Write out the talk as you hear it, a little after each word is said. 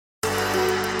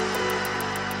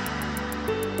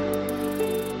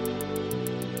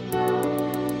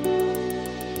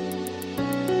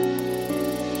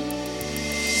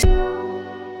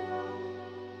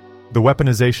The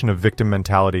weaponization of victim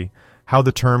mentality, how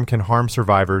the term can harm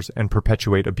survivors and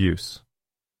perpetuate abuse.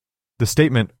 The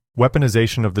statement,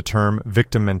 weaponization of the term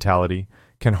victim mentality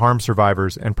can harm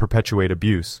survivors and perpetuate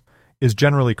abuse, is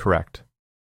generally correct.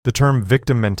 The term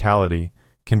victim mentality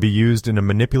can be used in a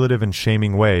manipulative and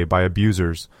shaming way by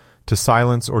abusers to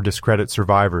silence or discredit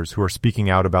survivors who are speaking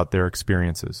out about their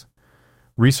experiences.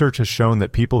 Research has shown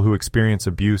that people who experience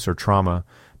abuse or trauma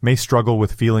may struggle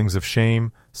with feelings of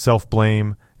shame,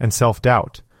 self-blame, and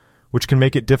self-doubt, which can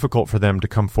make it difficult for them to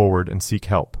come forward and seek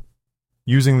help.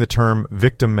 Using the term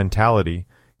victim mentality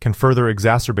can further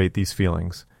exacerbate these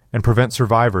feelings and prevent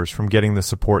survivors from getting the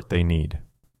support they need.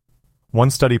 One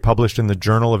study published in the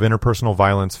Journal of Interpersonal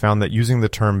Violence found that using the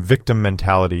term victim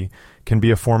mentality can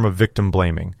be a form of victim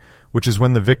blaming, which is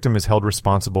when the victim is held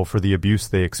responsible for the abuse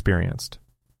they experienced.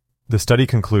 The study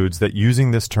concludes that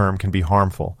using this term can be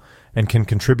harmful and can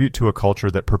contribute to a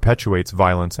culture that perpetuates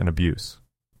violence and abuse.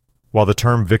 While the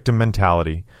term victim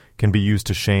mentality can be used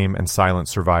to shame and silence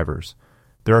survivors,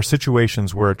 there are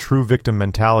situations where a true victim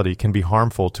mentality can be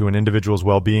harmful to an individual's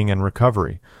well-being and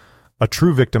recovery. A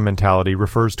true victim mentality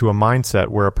refers to a mindset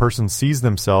where a person sees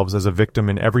themselves as a victim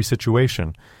in every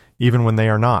situation, even when they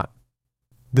are not.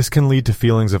 This can lead to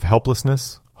feelings of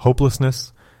helplessness,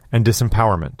 hopelessness, and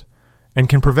disempowerment, and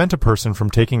can prevent a person from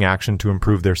taking action to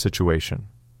improve their situation.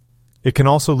 It can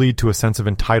also lead to a sense of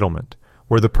entitlement,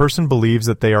 where the person believes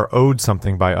that they are owed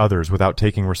something by others without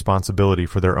taking responsibility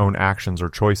for their own actions or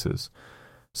choices.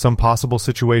 Some possible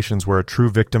situations where a true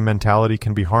victim mentality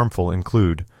can be harmful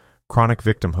include chronic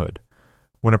victimhood.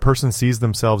 When a person sees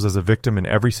themselves as a victim in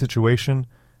every situation,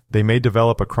 they may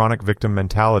develop a chronic victim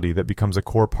mentality that becomes a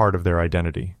core part of their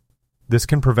identity. This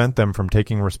can prevent them from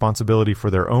taking responsibility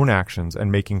for their own actions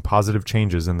and making positive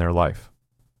changes in their life.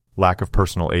 Lack of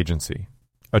personal agency.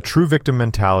 A true victim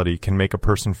mentality can make a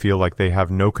person feel like they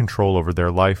have no control over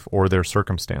their life or their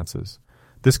circumstances.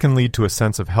 This can lead to a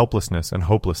sense of helplessness and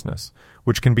hopelessness,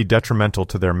 which can be detrimental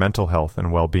to their mental health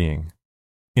and well-being.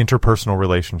 Interpersonal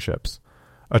relationships.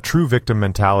 A true victim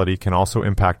mentality can also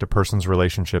impact a person's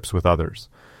relationships with others.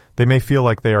 They may feel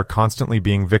like they are constantly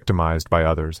being victimized by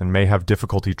others and may have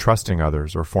difficulty trusting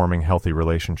others or forming healthy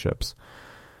relationships.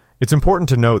 It's important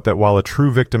to note that while a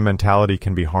true victim mentality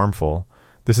can be harmful,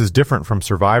 this is different from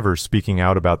survivors speaking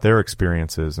out about their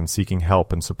experiences and seeking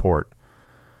help and support.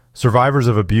 Survivors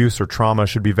of abuse or trauma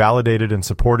should be validated and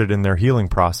supported in their healing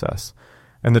process,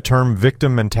 and the term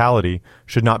victim mentality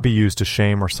should not be used to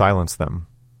shame or silence them.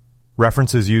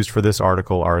 References used for this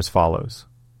article are as follows.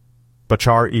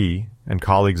 Bachar E. and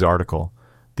colleagues' article,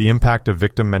 The Impact of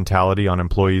Victim Mentality on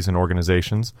Employees and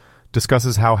Organizations,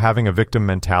 discusses how having a victim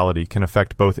mentality can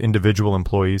affect both individual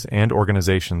employees and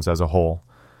organizations as a whole.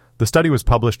 The study was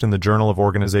published in the Journal of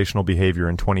Organizational Behavior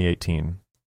in 2018.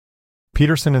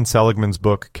 Peterson and Seligman's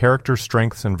book, Character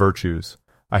Strengths and Virtues,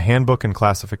 A Handbook and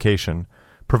Classification,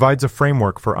 provides a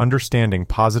framework for understanding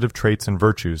positive traits and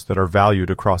virtues that are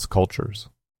valued across cultures.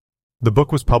 The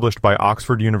book was published by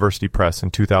Oxford University Press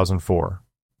in 2004.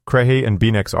 Crehe and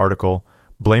Binek's article,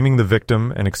 Blaming the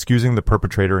Victim and Excusing the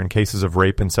Perpetrator in Cases of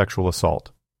Rape and Sexual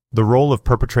Assault. The role of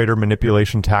perpetrator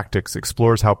manipulation tactics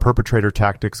explores how perpetrator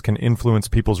tactics can influence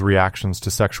people's reactions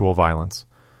to sexual violence.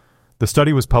 The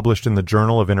study was published in the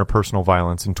Journal of Interpersonal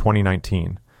Violence in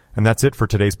 2019, and that's it for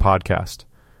today's podcast.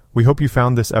 We hope you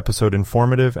found this episode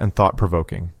informative and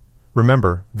thought-provoking.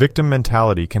 Remember, victim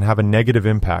mentality can have a negative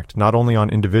impact not only on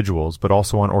individuals but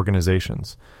also on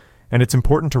organizations, and it's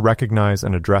important to recognize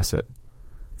and address it.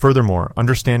 Furthermore,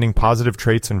 understanding positive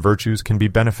traits and virtues can be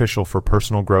beneficial for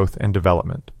personal growth and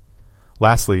development.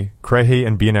 Lastly, Crehe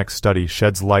and Binek's study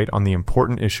sheds light on the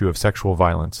important issue of sexual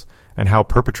violence and how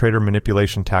perpetrator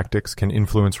manipulation tactics can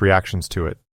influence reactions to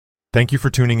it. Thank you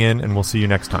for tuning in, and we'll see you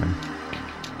next time.